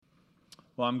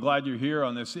Well, I'm glad you're here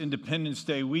on this Independence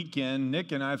Day weekend.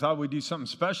 Nick and I thought we'd do something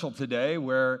special today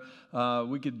where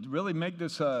we could really make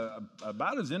this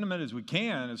about as intimate as we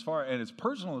can, and as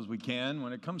personal as we can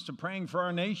when it comes to praying for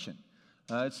our nation.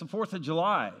 It's the 4th of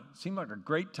July. It seemed like a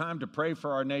great time to pray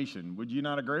for our nation. Would you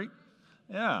not agree?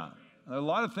 Yeah. A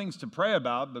lot of things to pray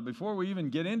about, but before we even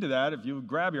get into that, if you would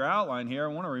grab your outline here,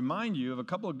 I want to remind you of a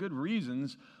couple of good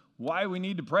reasons why we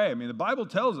need to pray. I mean, the Bible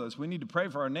tells us we need to pray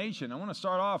for our nation. I want to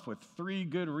start off with 3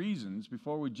 good reasons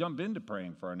before we jump into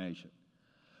praying for our nation.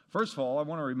 First of all, I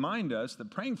want to remind us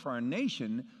that praying for our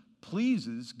nation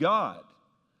pleases God.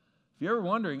 If you're ever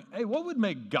wondering, hey, what would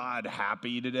make God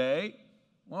happy today?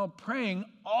 Well, praying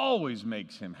always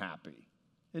makes him happy.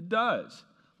 It does.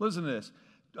 Listen to this.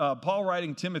 Paul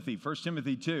writing Timothy, 1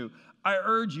 Timothy 2, I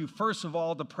urge you, first of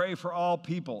all, to pray for all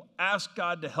people. Ask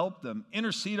God to help them,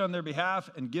 intercede on their behalf,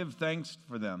 and give thanks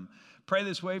for them. Pray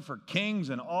this way for kings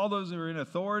and all those who are in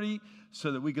authority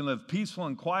so that we can live peaceful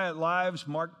and quiet lives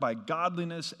marked by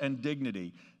godliness and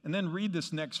dignity. And then read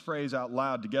this next phrase out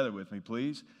loud together with me,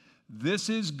 please. This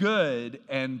is good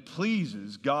and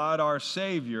pleases God our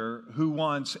Savior, who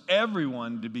wants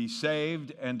everyone to be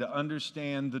saved and to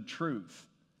understand the truth.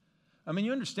 I mean,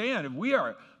 you understand, if we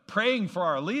are praying for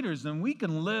our leaders, then we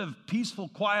can live peaceful,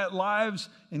 quiet lives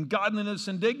in godliness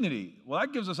and dignity. Well,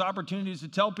 that gives us opportunities to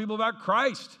tell people about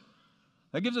Christ.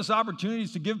 That gives us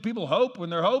opportunities to give people hope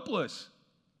when they're hopeless.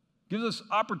 It gives us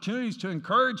opportunities to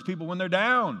encourage people when they're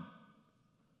down.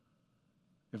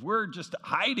 If we're just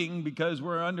hiding because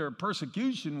we're under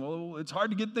persecution, well, it's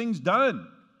hard to get things done.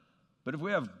 But if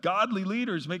we have godly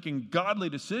leaders making godly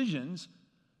decisions,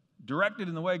 directed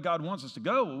in the way God wants us to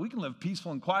go, well, we can live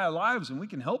peaceful and quiet lives and we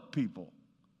can help people.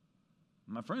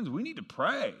 My friends, we need to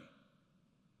pray.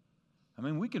 I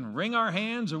mean, we can wring our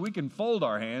hands or we can fold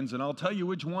our hands, and I'll tell you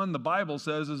which one the Bible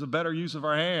says is a better use of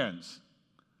our hands.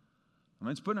 I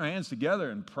mean, it's putting our hands together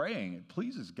and praying. It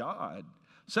pleases God.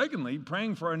 Secondly,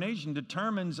 praying for our nation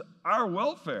determines our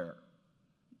welfare.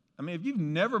 I mean, if you've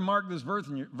never marked this verse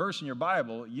in your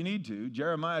Bible, you need to.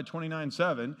 Jeremiah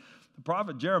 29:7. The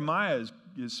prophet Jeremiah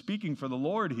is speaking for the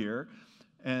Lord here,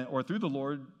 or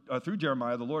through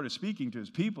Jeremiah, the Lord is speaking to his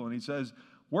people, and he says,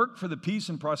 work for the peace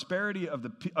and prosperity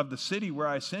of the city where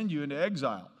I send you into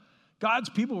exile. God's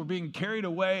people were being carried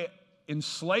away in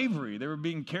slavery. They were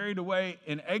being carried away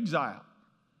in exile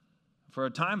for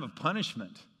a time of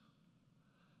punishment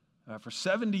for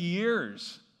 70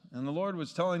 years. And the Lord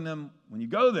was telling them, when you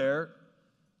go there,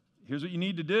 here's what you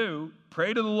need to do.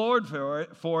 Pray to the Lord for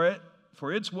it.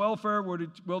 For its welfare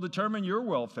will determine your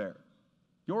welfare.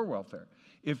 Your welfare.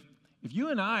 If you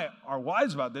and I are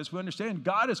wise about this, we understand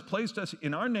God has placed us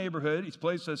in our neighborhood. He's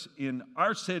placed us in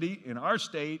our city, in our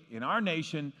state, in our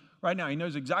nation. Right now, he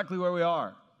knows exactly where we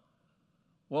are.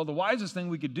 Well, the wisest thing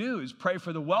we could do is pray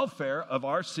for the welfare of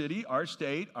our city, our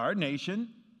state, our nation.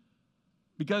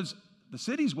 Because the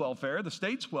city's welfare, the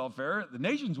state's welfare, the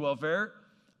nation's welfare,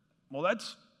 well,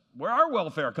 that's where our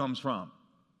welfare comes from.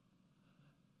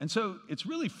 And so it's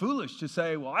really foolish to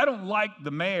say, well, I don't like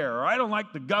the mayor, or I don't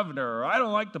like the governor, or I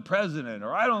don't like the president,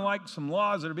 or I don't like some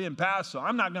laws that are being passed, so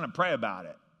I'm not going to pray about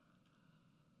it.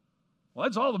 Well,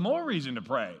 that's all the more reason to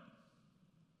pray.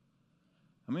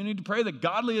 I mean, we need to pray that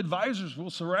godly advisors will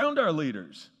surround our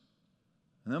leaders,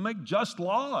 and they'll make just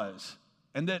laws,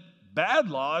 and that bad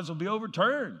laws will be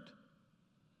overturned.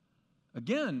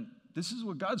 Again, this is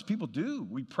what God's people do.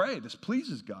 We pray. This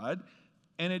pleases God,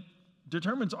 and it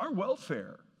determines our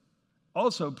welfare.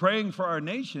 Also, praying for our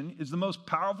nation is the most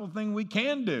powerful thing we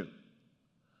can do.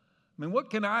 I mean, what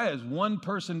can I as one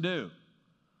person do?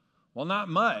 Well, not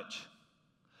much.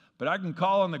 But I can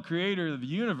call on the creator of the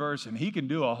universe, and he can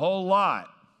do a whole lot.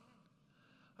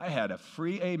 I had a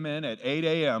free amen at 8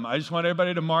 a.m. I just want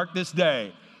everybody to mark this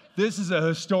day. This is a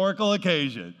historical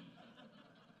occasion.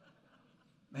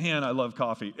 Man, I love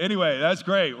coffee. Anyway, that's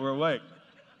great. We're awake.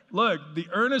 Look, the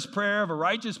earnest prayer of a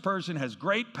righteous person has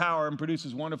great power and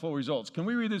produces wonderful results. Can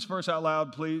we read this verse out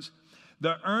loud, please?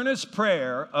 The earnest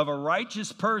prayer of a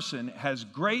righteous person has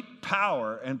great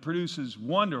power and produces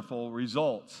wonderful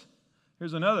results.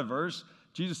 Here's another verse.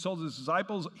 Jesus told his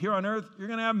disciples, here on earth, you're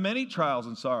going to have many trials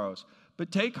and sorrows, but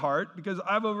take heart because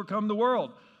I've overcome the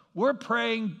world. We're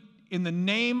praying in the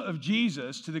name of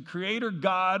Jesus to the creator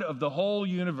God of the whole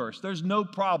universe. There's no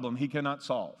problem he cannot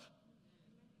solve.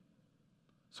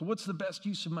 So what's the best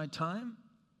use of my time?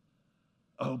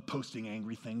 Oh, posting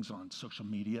angry things on social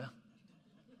media.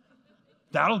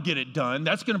 That'll get it done.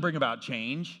 That's going to bring about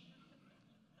change.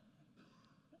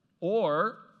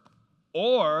 Or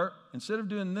instead of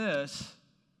doing this,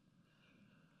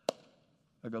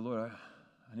 I go, Lord,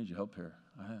 I need your help here.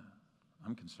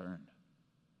 I'm concerned.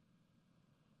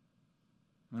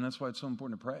 And that's why it's so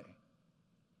important to pray.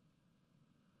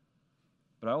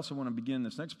 But I also want to begin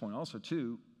this next point also,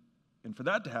 too. And for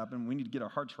that to happen, we need to get our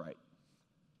hearts right.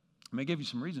 I may give you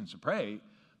some reasons to pray,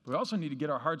 but we also need to get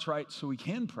our hearts right so we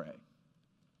can pray.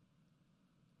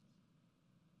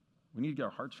 We need to get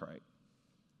our hearts right.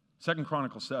 2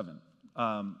 Chronicles 7.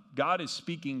 God is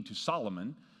speaking to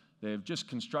Solomon.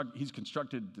 He's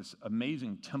constructed this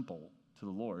amazing temple to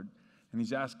the Lord, and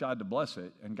he's asked God to bless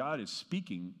it, and God is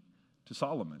speaking to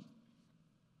Solomon.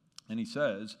 And he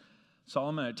says,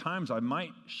 Solomon, at times I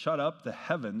might shut up the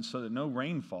heavens so that no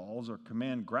rain falls, or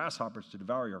command grasshoppers to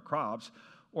devour your crops,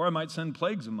 or I might send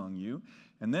plagues among you.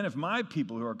 And then if my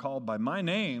people who are called by my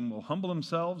name will humble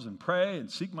themselves and pray and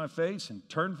seek my face and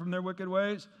turn from their wicked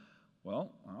ways,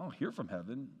 well, I'll hear from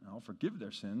heaven, I'll forgive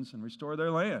their sins and restore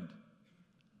their land.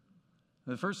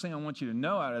 The first thing I want you to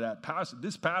know out of that passage,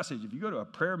 this passage, if you go to a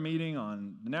prayer meeting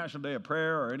on the National Day of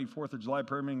Prayer or any 4th of July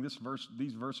prayer meeting,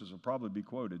 these verses will probably be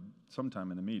quoted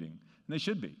sometime in the meeting. And they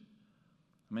should be.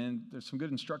 I mean, there's some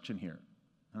good instruction here.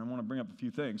 And I want to bring up a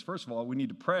few things. First of all, we need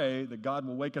to pray that God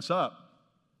will wake us up.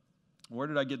 Where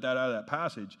did I get that out of that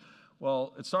passage?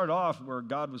 Well, it started off where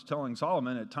God was telling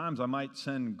Solomon, at times I might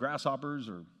send grasshoppers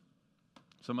or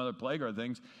some other plague or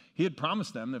things. He had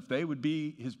promised them if they would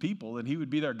be his people, that he would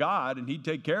be their God, and he'd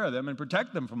take care of them and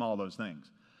protect them from all those things.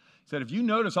 He said, if you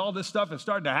notice all this stuff is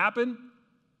starting to happen,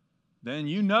 then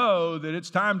you know that it's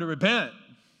time to repent.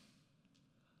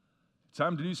 It's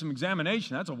time to do some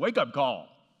examination. That's a wake-up call.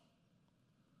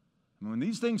 And when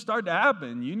these things start to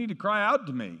happen, you need to cry out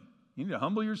to me. You need to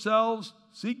humble yourselves,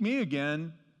 seek me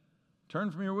again, turn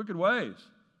from your wicked ways.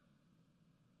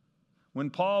 When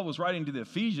Paul was writing to the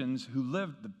Ephesians,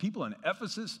 the people in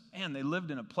Ephesus, man, they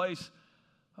lived in a place,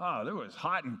 there was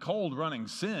hot and cold running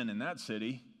sin in that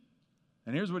city.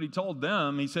 And here's what he told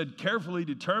them. He said, carefully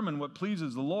determine what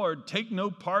pleases the Lord. Take no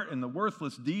part in the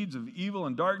worthless deeds of evil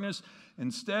and darkness.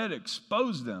 Instead,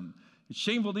 expose them. It's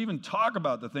shameful to even talk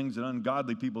about the things that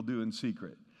ungodly people do in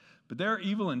secret. But their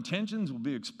evil intentions will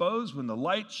be exposed when the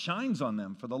light shines on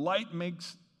them, for the light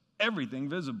makes everything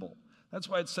visible. That's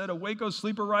why it said, awake, O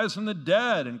sleeper, rise from the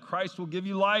dead, and Christ will give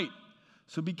you light.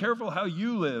 So be careful how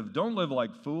you live. Don't live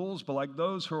like fools, but like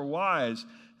those who are wise,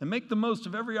 and make the most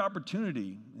of every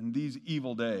opportunity in these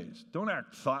evil days. Don't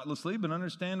act thoughtlessly, but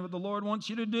understand what the Lord wants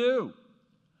you to do.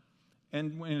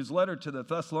 And in his letter to the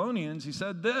Thessalonians, he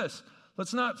said this,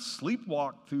 let's not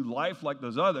sleepwalk through life like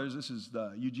those others. This is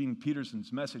Eugene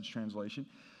Peterson's Message translation.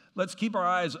 Let's keep our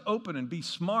eyes open and be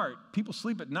smart. People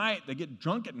sleep at night, they get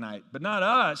drunk at night, but not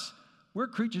us. We're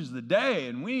creatures of the day,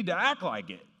 and we need to act like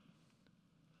it.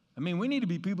 I mean, we need to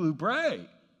be people who pray.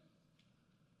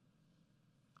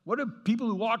 What do people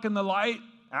who walk in the light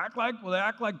act like? Well, they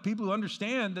act like people who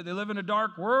understand that they live in a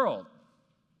dark world.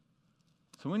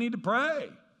 So we need to pray.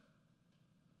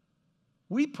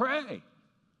 We pray.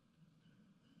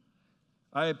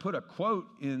 I put a quote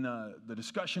in the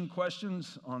discussion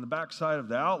questions on the back side of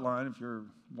the outline. If you're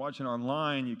watching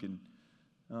online, you can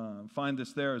find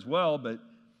this there as well, but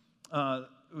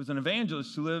it was an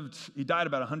evangelist who he died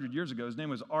about 100 years ago. His name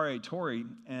was R.A. Torrey,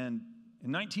 and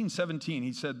in 1917,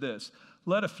 he said this,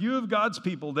 let a few of God's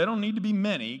people, they don't need to be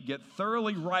many, get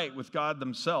thoroughly right with God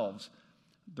themselves.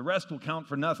 The rest will count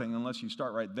for nothing unless you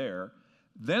start right there.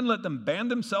 Then let them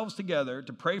band themselves together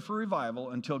to pray for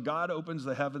revival until God opens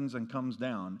the heavens and comes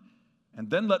down. And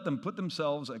then let them put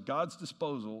themselves at God's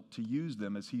disposal to use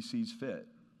them as he sees fit.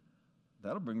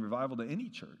 That'll bring revival to any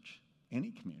church,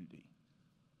 any community.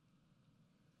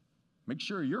 Make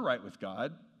sure you're right with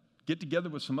God. Get together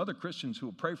with some other Christians who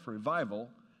will pray for revival.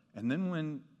 And then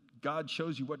when God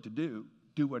shows you what to do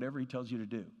whatever he tells you to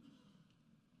do.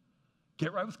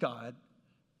 Get right with God,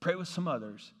 pray with some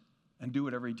others, and do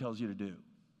whatever he tells you to do.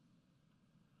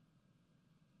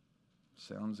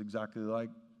 Sounds exactly like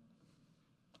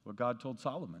what God told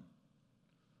Solomon.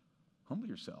 Humble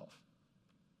yourself.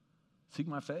 Seek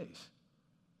my face.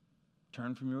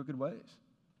 Turn from your wicked ways.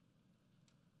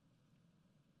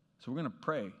 So we're going to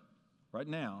pray right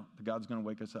now that God's going to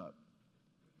wake us up.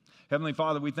 Heavenly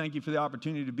Father, we thank you for the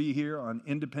opportunity to be here on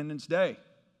Independence Day.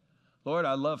 Lord,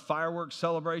 I love fireworks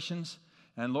celebrations,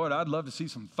 and Lord, I'd love to see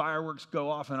some fireworks go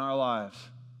off in our lives.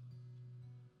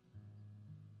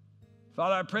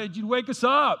 Father, I pray that you'd wake us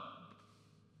up.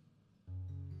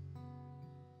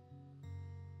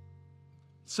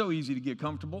 It's so easy to get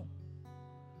comfortable.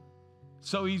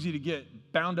 So easy to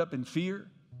get bound up in fear.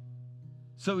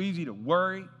 So easy to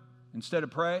worry instead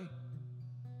of pray.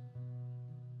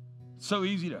 So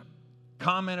easy to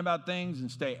comment about things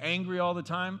and stay angry all the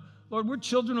time. Lord, we're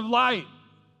children of light.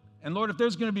 And Lord, if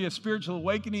there's going to be a spiritual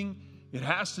awakening, it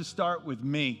has to start with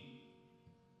me.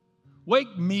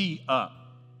 Wake me up.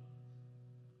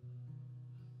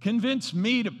 Convince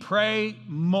me to pray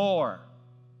more.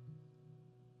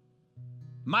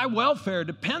 My welfare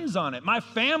depends on it. My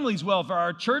family's welfare,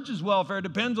 our church's welfare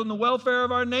depends on the welfare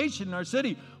of our nation, our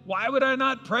city. Why would I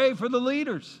not pray for the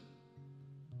leaders?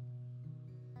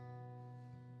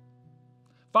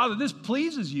 Father, this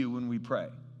pleases you when we pray.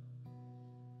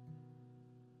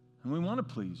 And we want to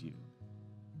please you.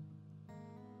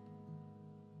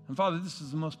 And Father, this is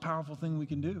the most powerful thing we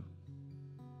can do.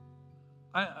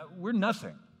 We're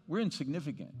nothing. We're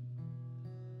insignificant.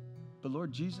 But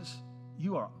Lord Jesus,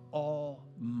 you are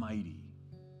almighty.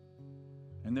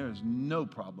 And there is no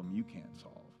problem you can't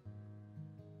solve.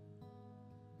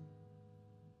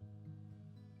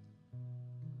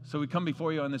 So we come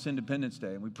before you on this Independence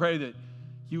Day, and we pray that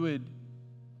you would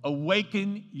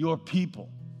awaken your people.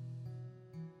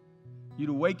 You'd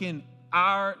awaken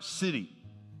our city.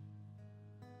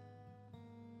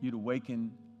 You'd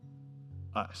awaken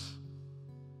us.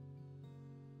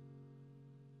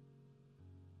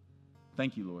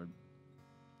 Thank you, Lord,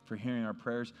 for hearing our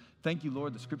prayers. Thank you,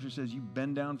 Lord. The scripture says you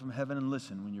bend down from heaven and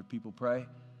listen when your people pray.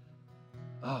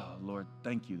 Oh, Lord,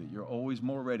 thank you that you're always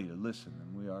more ready to listen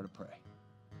than we are to pray.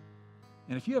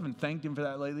 And if you haven't thanked him for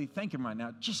that lately, thank him right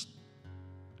now. Just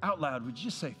out loud, would you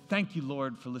just say, thank you,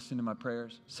 Lord, for listening to my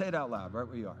prayers? Say it out loud, right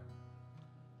where you are.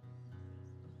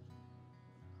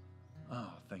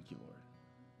 Oh, thank you, Lord.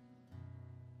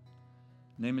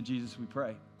 In the name of Jesus, we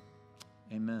pray.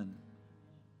 Amen.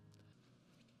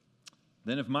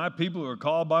 Then if my people who are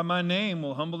called by my name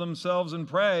will humble themselves and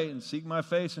pray and seek my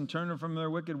face and turn from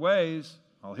their wicked ways,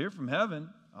 I'll hear from heaven,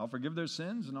 I'll forgive their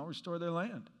sins, and I'll restore their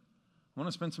land. I want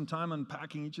to spend some time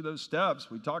unpacking each of those steps.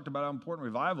 We talked about how important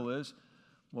revival is.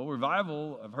 Well,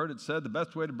 revival, I've heard it said, the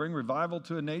best way to bring revival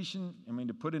to a nation,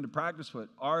 to put into practice what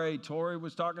R.A. Torrey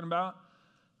was talking about.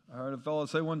 I heard a fellow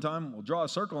say one time, we'll draw a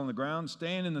circle on the ground,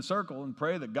 stand in the circle, and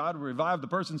pray that God will revive the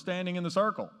person standing in the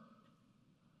circle.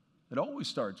 It always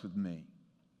starts with me.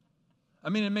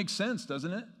 It makes sense,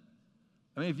 doesn't it?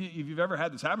 If you've ever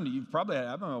had this happen to you, you've probably had it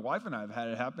happen. My wife and I have had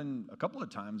it happen a couple of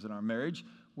times in our marriage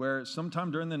where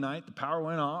sometime during the night the power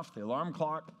went off, the alarm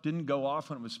clock didn't go off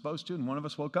when it was supposed to, and one of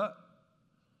us woke up.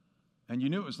 And you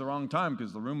knew it was the wrong time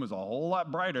because the room was a whole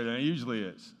lot brighter than it usually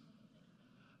is.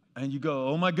 And you go,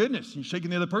 oh my goodness, you're shaking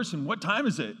the other person, what time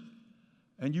is it?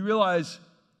 And you realize,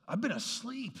 I've been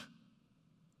asleep.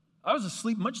 I was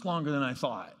asleep much longer than I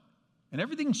thought. And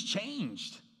everything's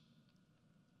changed.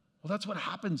 Well, that's what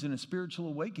happens in a spiritual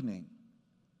awakening.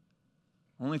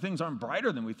 Only things aren't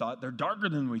brighter than we thought, they're darker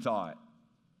than we thought.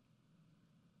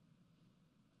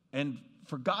 And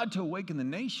for God to awaken the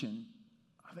nation,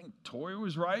 I think Torrey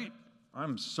was right.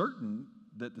 I'm certain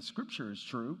that the scripture is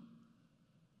true.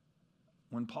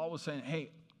 When Paul was saying, hey,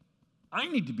 I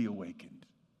need to be awakened.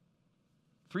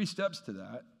 3 steps to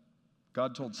that.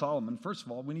 God told Solomon, first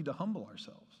of all, we need to humble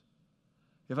ourselves.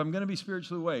 If I'm going to be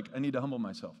spiritually awake, I need to humble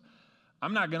myself.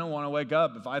 I'm not going to want to wake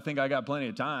up if I think I got plenty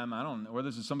of time. I don't know, or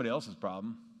this is somebody else's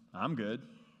problem. I'm good.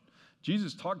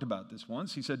 Jesus talked about this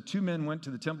once. He said 2 men went to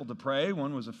the temple to pray.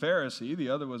 One was a Pharisee. The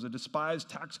other was a despised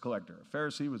tax collector. A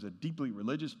Pharisee was a deeply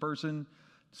religious person.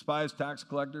 Despised tax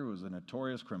collector was a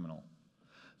notorious criminal.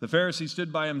 The Pharisee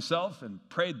stood by himself and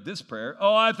prayed this prayer.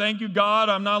 Oh, I thank you, God.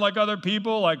 I'm not like other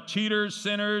people, like cheaters,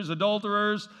 sinners,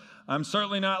 adulterers. I'm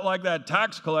certainly not like that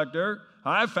tax collector.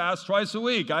 I fast twice a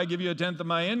week. I give you 1/10 of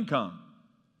my income.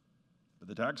 But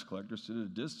the tax collector stood at a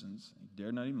distance. He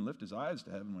dared not even lift his eyes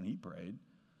to heaven when he prayed.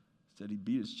 Instead, he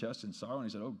beat his chest in sorrow and he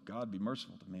said, oh, God, be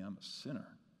merciful to me. I'm a sinner.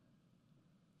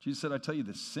 Jesus said, I tell you,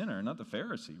 the sinner, not the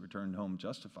Pharisee, returned home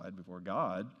justified before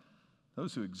God.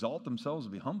 Those who exalt themselves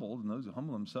will be humbled, and those who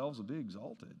humble themselves will be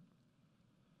exalted.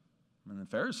 The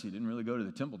Pharisee didn't really go to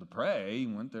the temple to pray. He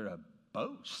went there to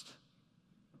boast.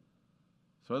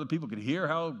 So other people could hear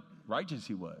how righteous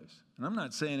he was. And I'm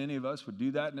not saying any of us would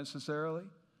do that necessarily,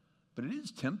 but it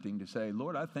is tempting to say,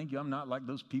 Lord, I thank you I'm not like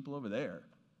those people over there.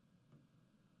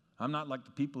 I'm not like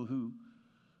the people who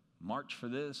march for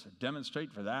this or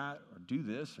demonstrate for that or do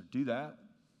this or do that.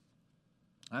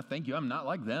 I thank you I'm not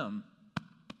like them.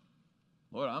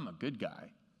 Lord, I'm a good guy.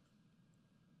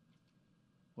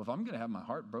 Well, if I'm going to have my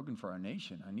heart broken for our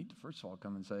nation, I need to first of all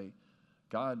come and say,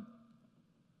 God,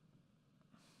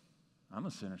 I'm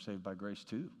a sinner saved by grace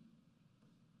too.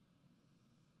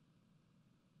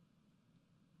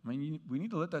 We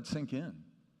need to let that sink in.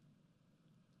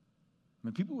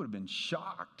 People would have been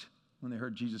shocked when they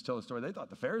heard Jesus tell the story. They thought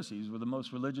the Pharisees were the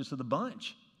most religious of the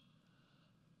bunch.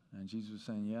 And Jesus was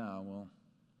saying, yeah, well,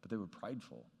 but they were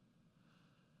prideful.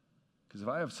 Because if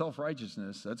I have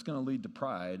self-righteousness, that's going to lead to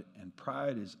pride, and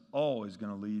pride is always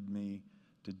going to lead me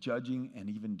to judging and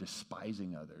even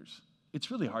despising others. it's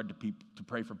really hard to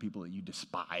pray for people that you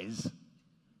despise,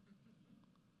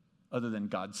 other than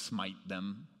God smite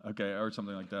them, okay, or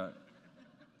something like that.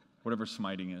 Whatever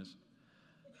smiting is.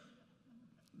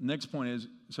 Next point is,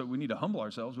 so we need to humble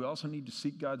ourselves. We also need to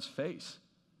seek God's face.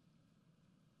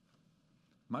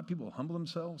 My people will humble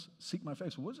themselves, seek my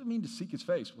face. Well, what does it mean to seek his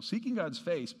face? Well, seeking God's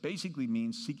face basically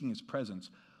means seeking his presence,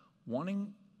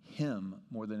 wanting him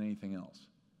more than anything else.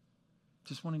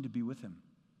 Just wanting to be with him.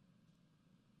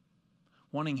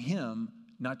 Wanting him,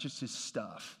 not just his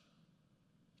stuff.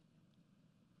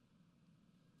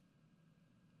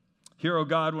 Hear, O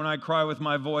God, when I cry with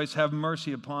my voice, have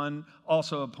mercy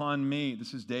also upon me.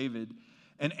 This is David.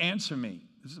 And answer me.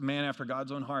 This is a man after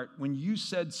God's own heart. When you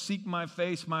said, seek my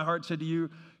face, my heart said to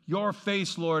you, your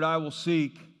face, Lord, I will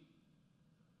seek.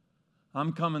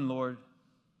 I'm coming, Lord.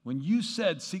 When you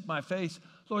said, seek my face,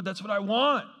 Lord, that's what I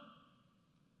want.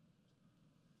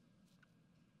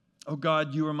 Oh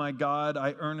God, you are my God.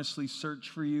 I earnestly search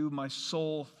for you. My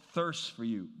soul thirsts for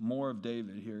you. More of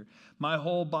David here. My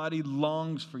whole body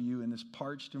longs for you in this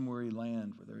parched and weary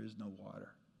land where there is no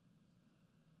water.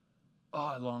 Oh,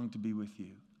 I long to be with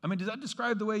you. I mean, does that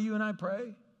describe the way you and I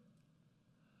pray?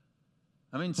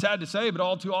 I mean, sad to say, but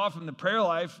all too often the prayer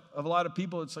life of a lot of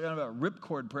people, it's kind of a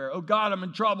ripcord prayer. Oh God, I'm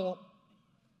in trouble.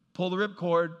 Pull the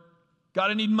ripcord.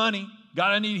 God, I need money.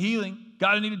 God, I need healing.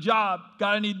 God, I need a job.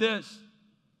 God, I need this.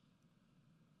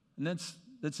 And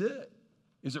that's it.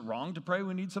 Is it wrong to pray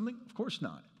we need something? Of course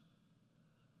not.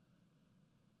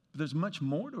 But there's much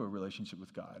more to a relationship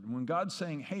with God. And when God's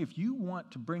saying, hey, if you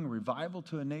want to bring revival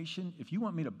to a nation, if you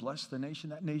want me to bless the nation,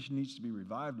 that nation needs to be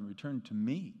revived and returned to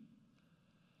me.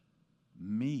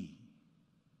 Me.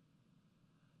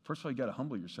 First of all, you got to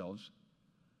humble yourselves.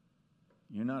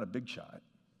 You're not a big shot.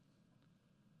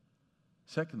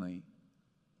 Secondly,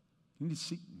 you need to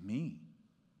seek me.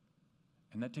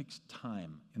 And that takes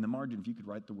time. In the margin, if you could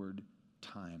write the word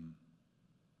time.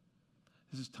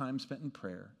 This is time spent in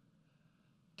prayer,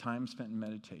 time spent in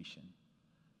meditation,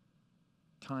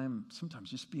 time sometimes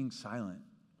just being silent,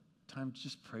 time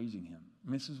just praising him.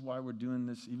 And this is why we're doing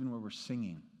this even when we're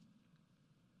singing.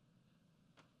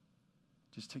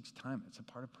 It just takes time. It's a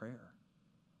part of prayer.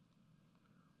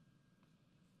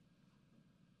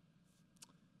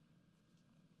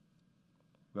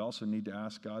 We also need to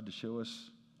ask God to show us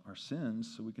our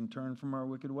sins so we can turn from our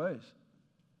wicked ways.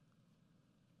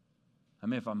 I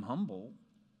mean, if I'm humble,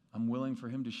 I'm willing for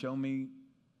him to show me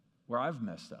where I've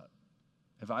messed up.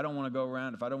 If I don't want to go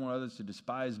around, if I don't want others to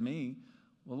despise me,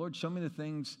 well, Lord, show me the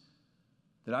things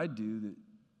that I do that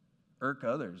irk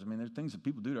others. I mean, there's things that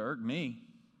people do to irk me.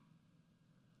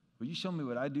 Will you show me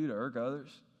what I do to irk others?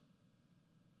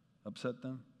 Upset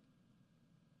them?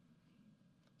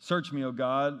 Search me, O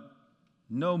God.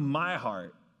 Know my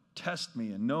heart. Test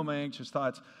me and know my anxious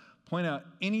thoughts. Point out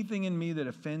anything in me that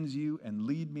offends you and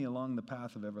lead me along the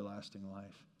path of everlasting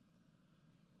life.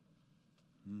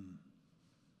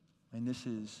 And this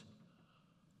is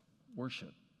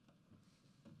worship.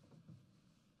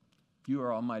 You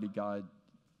are Almighty God.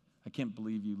 I can't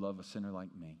believe you love a sinner like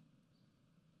me.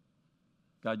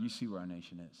 God, you see where our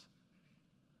nation is.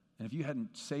 And if you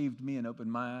hadn't saved me and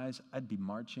opened my eyes, I'd be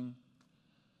marching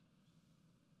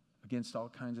against all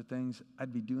kinds of things.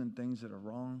 I'd be doing things that are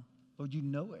wrong. Lord, you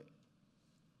know it.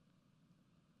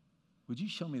 Would you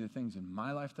show me the things in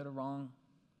my life that are wrong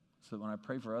so that when I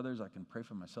pray for others, I can pray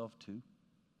for myself too?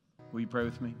 Will you pray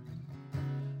with me?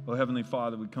 Oh, Heavenly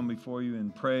Father, we come before you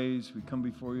in praise. We come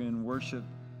before you in worship.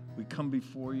 We come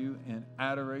before you in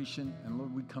adoration. And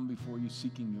Lord, we come before you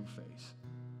seeking your face.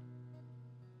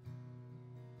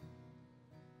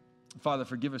 Father,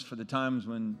 forgive us for the times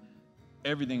when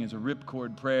everything is a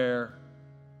ripcord prayer.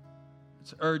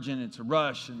 It's urgent, it's a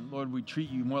rush, and Lord, we treat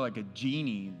you more like a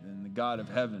genie than the God of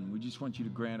heaven. We just want you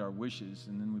to grant our wishes,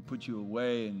 and then we put you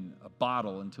away in a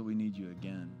bottle until we need you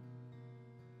again.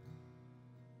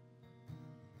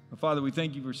 Well, Father, we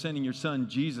thank you for sending your Son,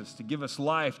 Jesus, to give us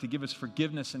life, to give us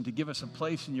forgiveness, and to give us a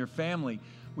place in your family.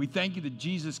 We thank you that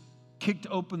Jesus kicked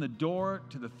open the door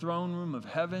to the throne room of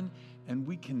heaven, and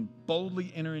we can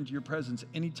boldly enter into your presence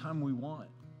anytime we want.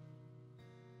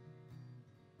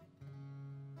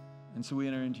 And so we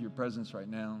enter into your presence right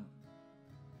now.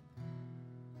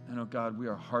 And oh God, we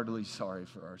are heartily sorry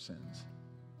for our sins.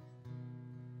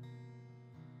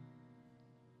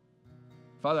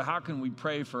 Father, how can we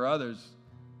pray for others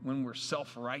when we're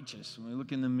self-righteous, when we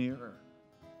look in the mirror?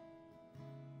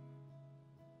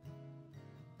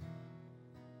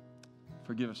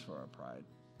 Forgive us for our pride.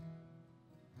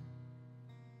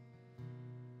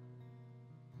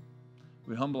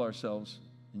 We humble ourselves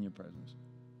in your presence.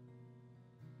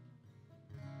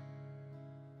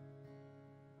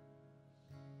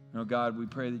 And oh God, we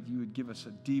pray that you would give us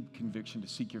a deep conviction to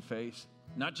seek your face,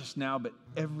 not just now, but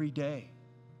every day,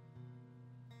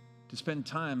 to spend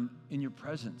time in your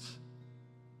presence,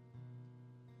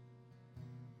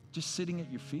 just sitting at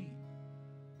your feet.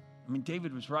 I mean,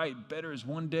 David was right. Better is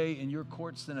one day in your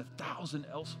courts than 1,000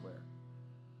 elsewhere.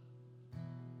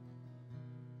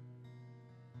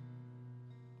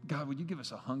 God, would you give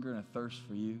us a hunger and a thirst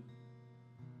for you?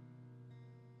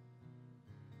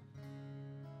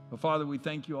 But Father, we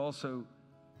thank you also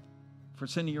for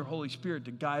sending your Holy Spirit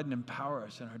to guide and empower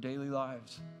us in our daily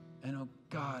lives. And oh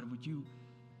God, would you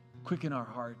quicken our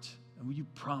hearts and would you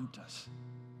prompt us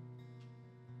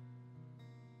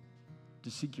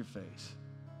to seek your face,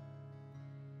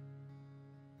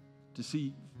 to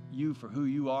see you for who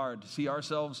you are, to see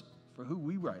ourselves for who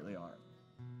we rightly are.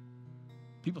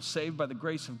 People saved by the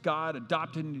grace of God,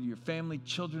 adopted into your family,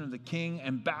 children of the King,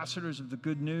 ambassadors of the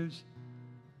good news.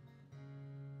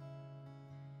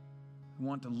 We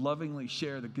want to lovingly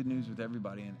share the good news with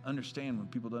everybody and understand when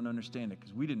people don't understand it,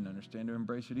 because we didn't understand or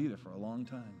embrace it either for a long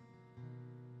time.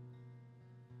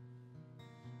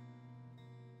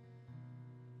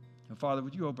 And Father,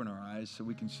 would you open our eyes so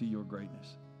we can see your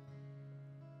greatness?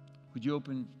 Would you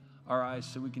open our eyes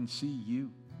so we can see you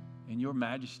and your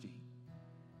majesty,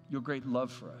 your great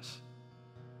love for us,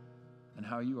 and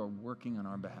how you are working on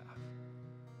our behalf?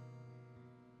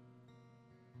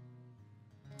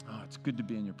 Oh, it's good to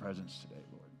be in your presence today,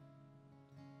 Lord.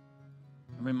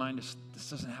 And remind us this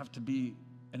doesn't have to be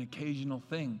an occasional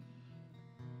thing.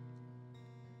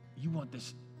 You want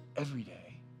this every day.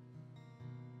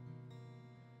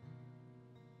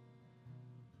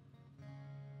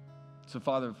 So,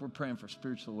 Father, if we're praying for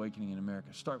spiritual awakening in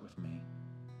America, start with me.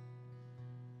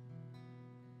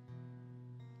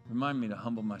 Remind me to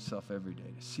humble myself every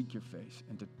day, to seek your face,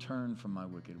 and to turn from my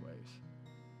wicked ways.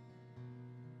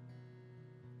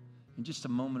 In just a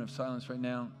moment of silence right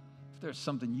now, if there's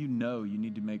something you know you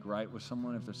need to make right with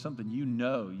someone, if there's something you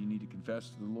know you need to confess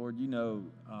to the Lord, you know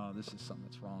this is something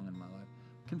that's wrong in my life,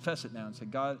 confess it now and say,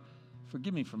 God,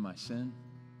 forgive me for my sin.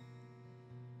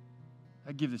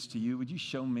 I give this to you. Would you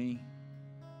show me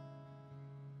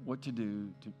what to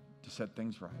do to set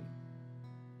things right?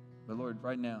 But Lord,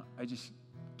 right now, I just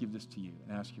give this to you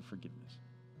and ask your forgiveness.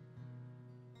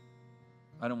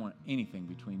 I don't want anything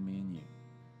between me and you.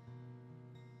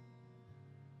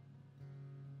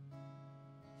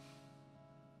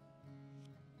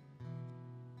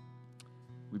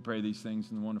 We pray these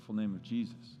things in the wonderful name of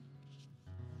Jesus.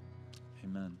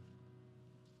 Amen.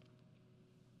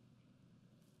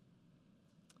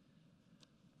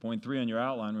 Point 3 on your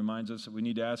outline reminds us that we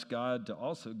need to ask God to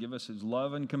also give us his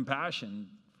love and compassion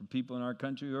for people in our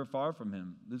country who are far from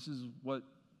him. This is what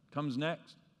comes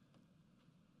next.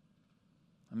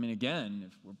 I mean, again,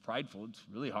 if we're prideful, it's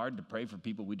really hard to pray for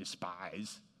people we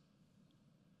despise.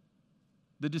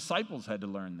 The disciples had to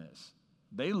learn this.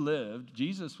 They lived,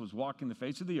 Jesus was walking the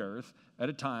face of the earth at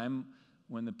a time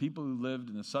when the people who lived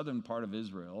in the southern part of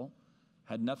Israel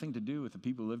had nothing to do with the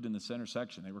people who lived in the center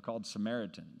section. They were called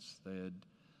Samaritans. They had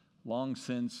long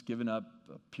since given up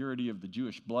the purity of the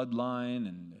Jewish bloodline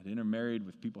and had intermarried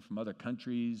with people from other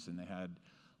countries, and they had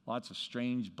lots of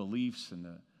strange beliefs. And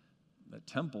the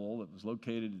temple that was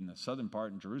located in the southern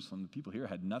part in Jerusalem, the people here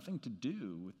had nothing to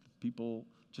do with the people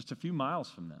just a few miles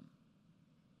from them.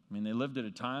 I mean, they lived at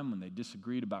a time when they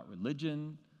disagreed about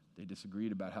religion, they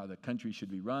disagreed about how the country should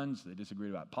be run, so they disagreed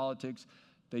about politics.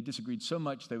 They disagreed so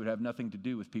much they would have nothing to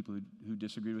do with people who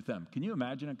disagreed with them. Can you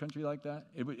imagine a country like that?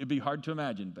 It'd be hard to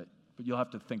imagine, but you'll have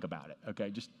to think about it, okay?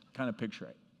 Just kind of picture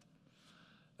it.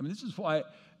 I mean, this is why,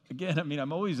 again,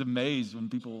 I'm always amazed when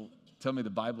people tell me the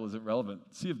Bible isn't relevant.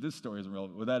 See if this story isn't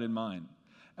relevant with that in mind.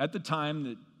 At the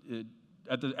time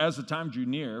as the time drew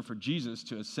near for Jesus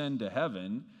to ascend to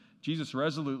heaven, Jesus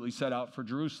resolutely set out for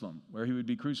Jerusalem, where he would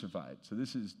be crucified. So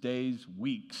this is days,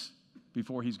 weeks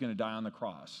before he's going to die on the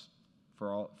cross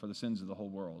for the sins of the whole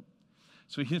world.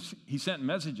 So he sent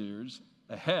messengers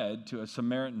ahead to a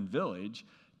Samaritan village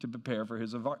to prepare for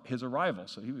his arrival.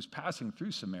 So he was passing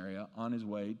through Samaria on his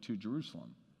way to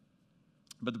Jerusalem.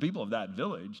 But the people of that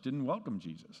village didn't welcome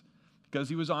Jesus because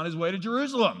he was on his way to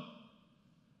Jerusalem.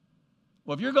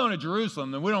 Well, if you're going to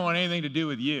Jerusalem, then we don't want anything to do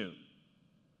with you.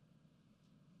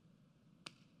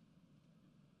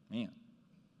 Man.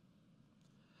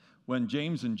 When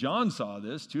James and John saw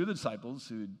this, two of the disciples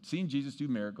who had seen Jesus do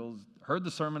miracles, heard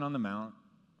the Sermon on the Mount,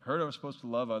 heard I was supposed to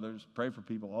love others, pray for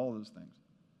people, all those things,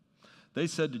 they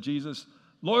said to Jesus,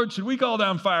 Lord, should we call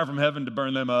down fire from heaven to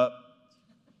burn them up?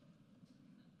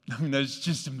 I mean, that's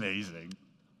just amazing.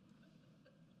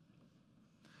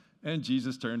 And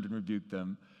Jesus turned and rebuked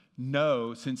them.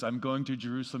 no, since I'm going to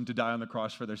Jerusalem to die on the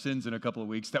cross for their sins in a couple of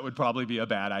weeks, that would probably be a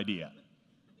bad idea.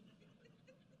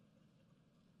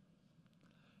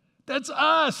 That's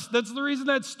us. That's the reason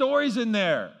that story's in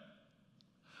there.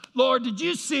 Lord, did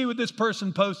you see what this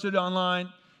person posted online?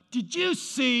 Did you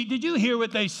hear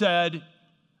what they said?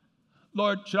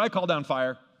 Lord, should I call down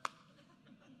fire?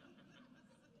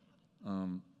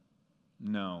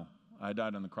 No, I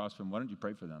died on the cross for them. Why don't you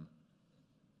pray for them?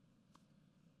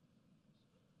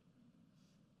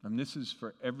 And this is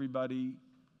for everybody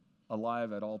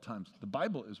alive at all times. The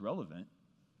Bible is relevant.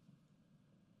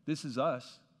 This is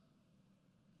us.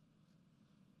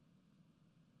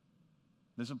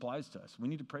 This applies to us. We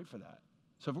need to pray for that.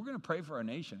 So if we're going to pray for our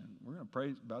nation, we're going to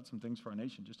pray about some things for our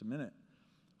nation in just a minute.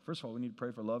 First of all, we need to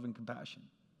pray for love and compassion.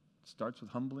 It starts with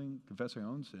humbling, confessing our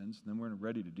own sins, and then we're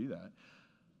ready to do that.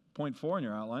 Point 4 in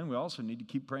your outline, we also need to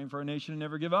keep praying for our nation and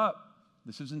never give up.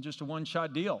 This isn't just a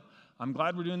one-shot deal. I'm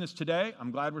glad we're doing this today. I'm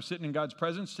glad we're sitting in God's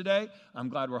presence today. I'm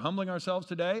glad we're humbling ourselves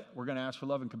today. We're going to ask for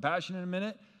love and compassion in a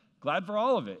minute. Glad for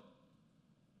all of it.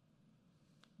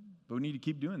 But we need to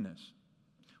keep doing this.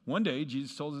 One day,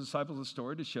 Jesus told his disciples a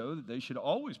story to show that they should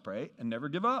always pray and never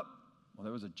give up. Well,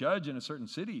 there was a judge in a certain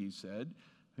city, he said,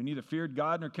 who neither feared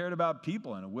God nor cared about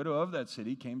people. And a widow of that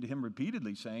city came to him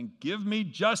repeatedly, saying, "Give me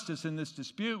justice in this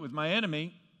dispute with my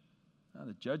enemy." Now,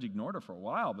 the judge ignored her for a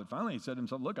while, but finally he said to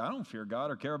himself, "Look, I don't fear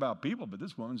God or care about people, but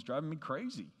this woman's driving me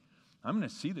crazy. I'm going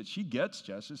to see that she gets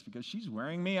justice because she's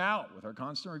wearing me out with her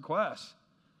constant requests."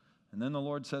 And then the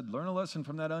Lord said, "Learn a lesson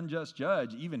from that unjust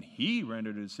judge. Even he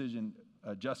rendered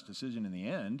a just decision in the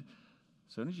end.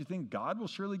 So don't you think God will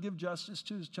surely give justice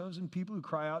to his chosen people who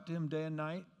cry out to him day and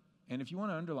night?" And if you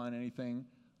want to underline anything,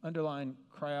 underline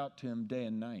cry out to him day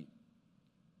and night.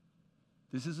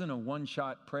 This isn't a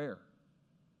one-shot prayer.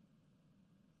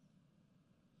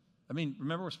 I mean,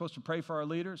 remember we're supposed to pray for our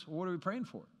leaders? Well, what are we praying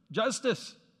for?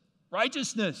 Justice,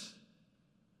 righteousness,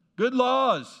 good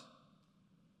laws,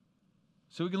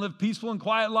 so we can live peaceful and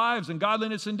quiet lives in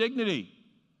godliness and dignity.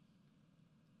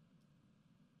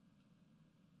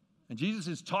 And Jesus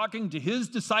is talking to his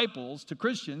disciples, to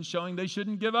Christians, showing they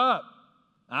shouldn't give up.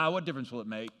 What difference will it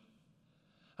make?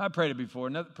 I prayed it before.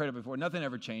 Nothing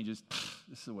ever changes.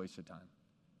 This is a waste of time.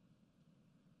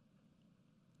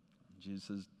 Jesus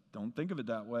says, don't think of it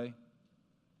that way.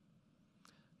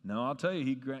 No, I'll tell you,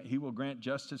 he will grant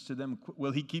justice to them.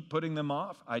 Will he keep putting them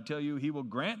off? I tell you, he will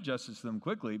grant justice to them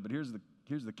quickly. But here's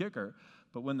the kicker.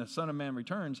 But when the Son of Man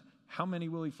returns, how many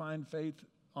will he find faith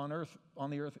on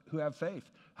the earth who have faith?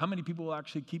 How many people will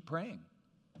actually keep praying?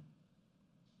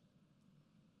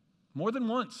 More than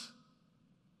once.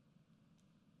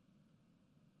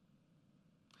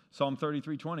 Psalm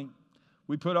 33:20.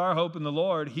 We put our hope in the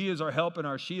Lord. He is our help and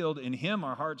our shield. In him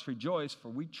our hearts rejoice, for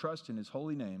we trust in his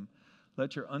holy name.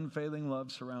 Let your unfailing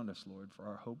love surround us, Lord, for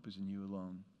our hope is in you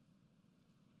alone.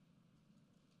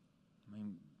 I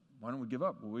mean, why don't we give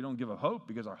up? Well, we don't give up hope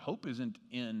because our hope isn't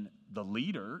in the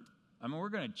leader. I mean, we're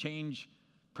going to change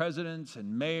presidents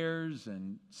and mayors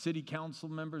and city council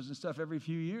members and stuff every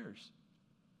few years.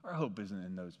 Our hope isn't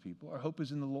in those people. Our hope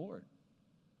is in the Lord.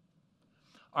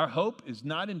 Our hope is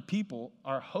not in people.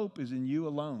 Our hope is in you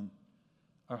alone.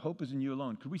 Our hope is in you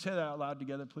alone. Could we say that out loud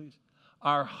together, please?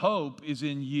 Our hope is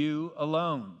in you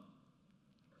alone.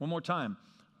 One more time.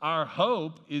 Our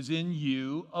hope is in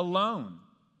you alone.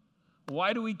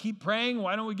 Why do we keep praying?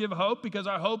 Why don't we give hope? Because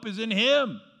our hope is in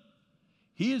him.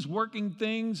 He is working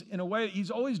things in a way,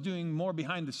 he's always doing more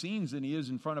behind the scenes than he is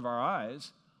in front of our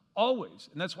eyes. Always.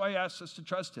 And that's why he asks us to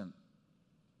trust him.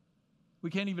 We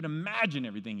can't even imagine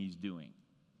everything he's doing.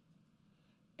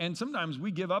 And sometimes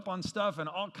we give up on stuff and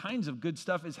all kinds of good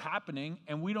stuff is happening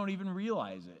and we don't even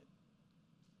realize it.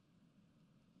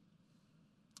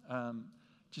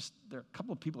 There are a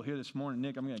couple of people here this morning.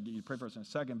 Nick, I'm going to get you to pray for us in a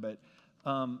second, but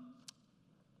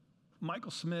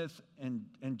Michael Smith and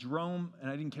Jerome, and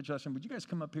I didn't catch last time, would you guys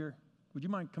come up here? Would you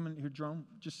mind coming here, Jerome,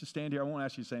 just to stand here? I won't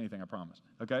ask you to say anything, I promise,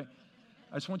 okay?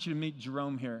 I just want you to meet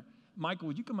Jerome here. Michael,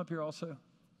 would you come up here also?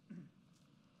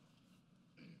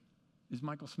 Is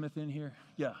Michael Smith in here?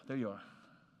 Yeah, there you are.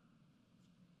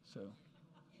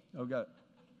 Got it.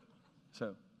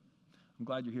 So, I'm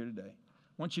glad you're here today. I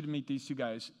want you to meet these two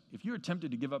guys. If you're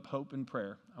tempted to give up hope in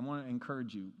prayer, I want to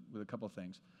encourage you with a couple of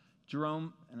things.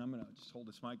 Jerome, and I'm going to just hold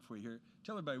this mic for you here.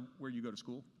 Tell everybody where you go to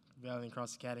school. Valiant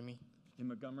Cross Academy. In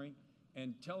Montgomery.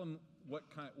 And tell them what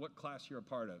class you're a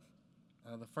part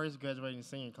of. The first graduating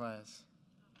senior class.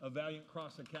 A Valiant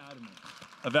Cross Academy.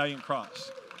 A Valiant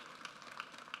Cross.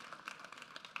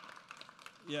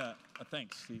 Yeah,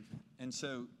 thanks, Steve. And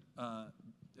so,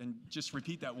 and just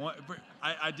repeat that one.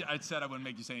 I said I wouldn't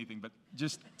make you say anything, but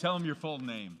just tell them your full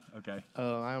name, okay?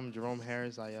 I am Jerome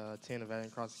Harris. I attend the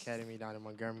Valiant Cross Academy down in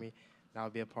Montgomery, and I'll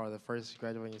be a part of the first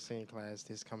graduating senior class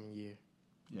this coming year.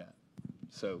 Yeah.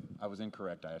 So I was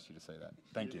incorrect. I asked you to say that.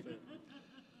 Thank you.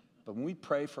 But when we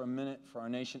pray for a minute for our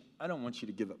nation, I don't want you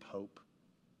to give up hope.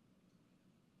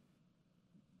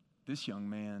 This young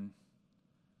man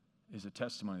is a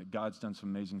testimony that God's done some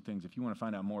amazing things. If you want to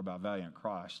find out more about Valiant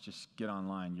Cross, just get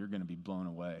online. You're going to be blown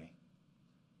away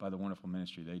by the wonderful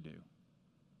ministry they do.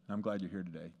 And I'm glad you're here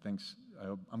today. Thanks.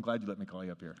 I'm glad you let me call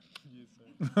you up here. Yes,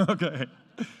 sir. Okay.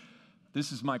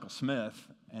 This is Michael Smith.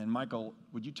 And Michael,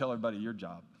 would you tell everybody your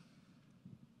job?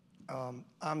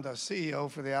 I'm the CEO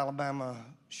for the Alabama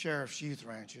Sheriff's Youth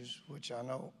Ranches, which I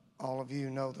know all of you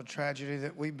know the tragedy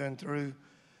that we've been through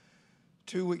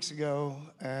 2 weeks ago.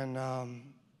 And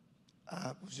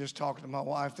I was just talking to my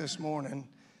wife this morning.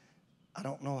 I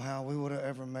don't know how we would have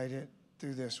ever made it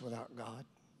through this without God.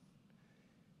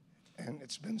 And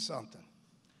it's been something.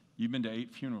 You've been to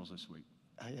 8 funerals this week.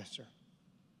 Yes, sir.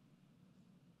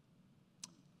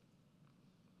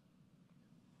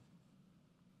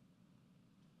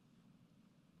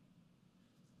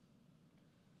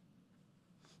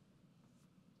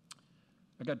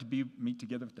 I got to meet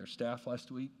together with their staff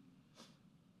last week.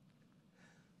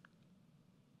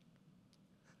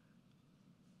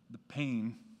 The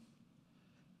pain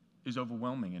is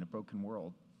overwhelming in a broken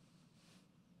world.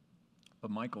 But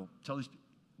Michael, tell these,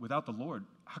 without the Lord,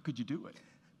 how could you do it?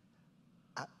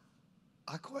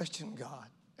 I questioned God.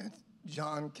 And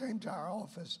John came to our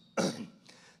office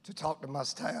to talk to my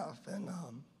staff. And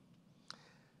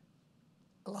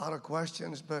a lot of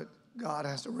questions, but God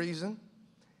has a reason.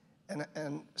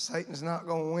 And Satan's not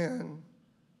going to win,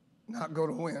 not going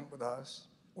to win with us.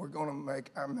 We're going to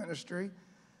make our ministry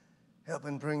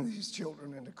helping bring these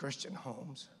children into Christian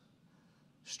homes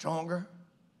stronger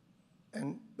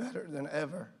and better than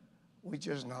ever. We're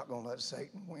just not going to let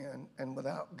Satan win. And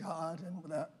without God and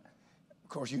without, of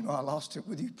course, you know I lost it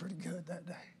with you pretty good that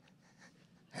day.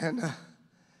 And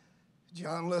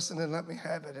John listened and let me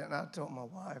have it. And I told my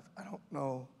wife, I don't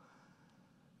know.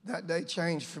 That day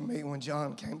changed for me when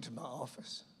John came to my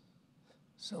office.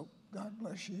 So God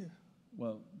bless you.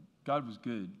 Well, God was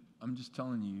good. I'm just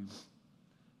telling you,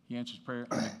 he answers prayer.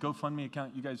 On the GoFundMe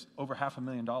account, you guys, over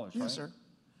 $500,000, right? Yes, sir.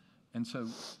 And so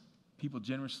people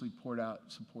generously poured out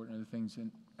support and other things.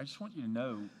 And I just want you to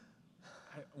know,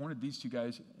 I wanted these two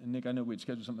guys, and Nick, I know we had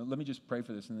scheduled something. Let me just pray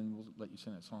for this, and then we'll let you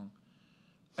sing that song.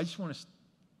 I just want us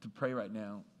to pray right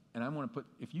now. And I want to put,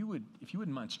 if you wouldn't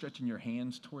mind stretching your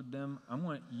hands toward them, I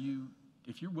want you,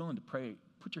 if you're willing to pray,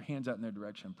 put your hands out in their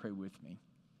direction and pray with me.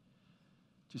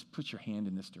 Just put your hand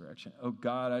in this direction. Oh,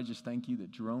 God, I just thank you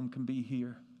that Jerome can be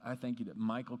here. I thank you that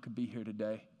Michael could be here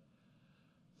today.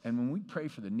 And when we pray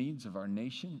for the needs of our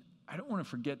nation, I don't want to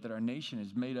forget that our nation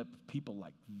is made up of people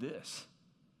like this.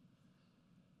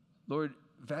 Lord,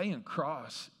 Valiant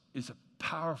Cross is a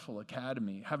powerful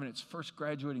academy, having its first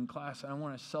graduating class, and I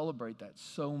want to celebrate that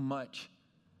so much.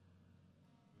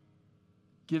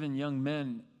 Giving young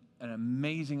men an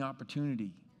amazing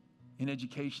opportunity in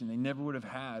education they never would have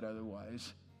had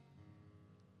otherwise.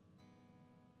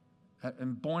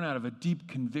 And born out of a deep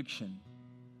conviction,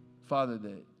 Father,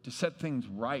 that to set things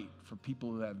right for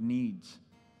people who have needs,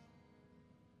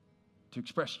 to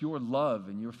express your love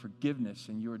and your forgiveness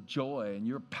and your joy and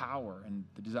your power and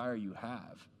the desire you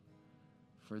have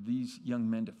for these young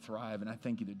men to thrive. And I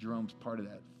thank you that Jerome's part of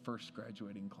that first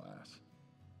graduating class.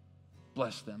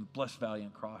 Bless them. Bless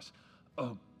Valiant Cross.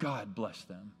 Oh, God, bless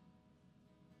them.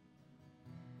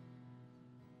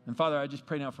 And Father, I just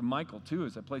pray now for Michael, too,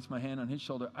 as I place my hand on his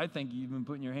shoulder. I thank you, you've been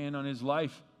putting your hand on his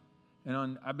life.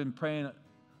 And I've been praying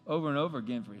over and over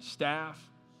again for his staff,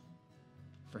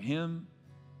 for him,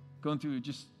 going through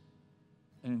just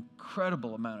an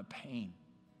incredible amount of pain.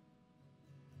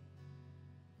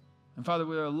 And Father,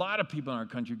 there are a lot of people in our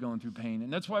country going through pain,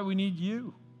 and that's why we need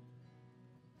you.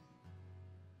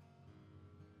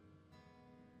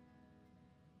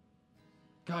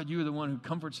 God, you are the one who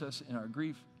comforts us in our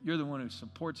grief. You're the one who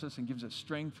supports us and gives us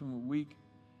strength when we're weak.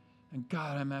 And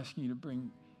God, I'm asking you to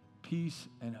bring peace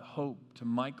and hope to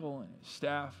Michael and his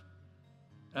staff.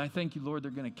 And I thank you, Lord,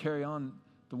 they're going to carry on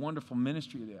the wonderful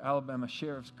ministry of the Alabama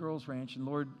Sheriff's Girls Ranch. And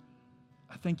Lord,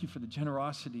 I thank you for the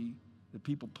generosity that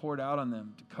people poured out on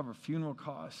them to cover funeral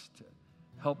costs, to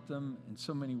help them in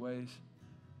so many ways.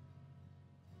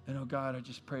 And oh God, I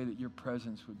just pray that your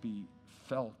presence would be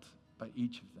felt by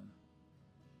each of them.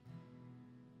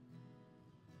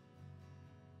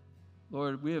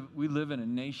 Lord, we live in a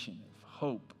nation of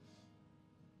hope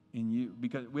in you,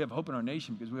 because we have hope in our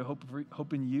nation because we have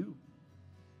hope in you.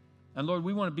 And Lord,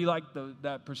 we want to be like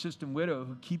that persistent widow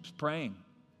who keeps praying.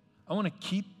 I want to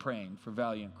keep praying for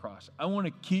Valiant Cross. I want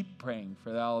to keep praying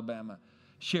for the Alabama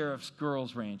Sheriff's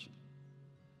Girls Ranch.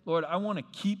 Lord, I want to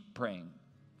keep praying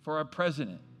for our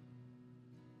president,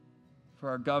 for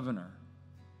our governor,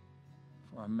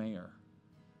 for our mayor.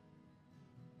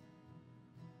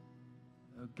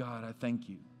 Oh God, I thank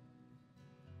you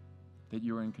that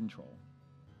you're in control.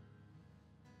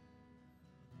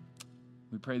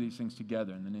 We pray these things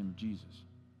together in the name of Jesus.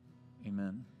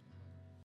 Amen.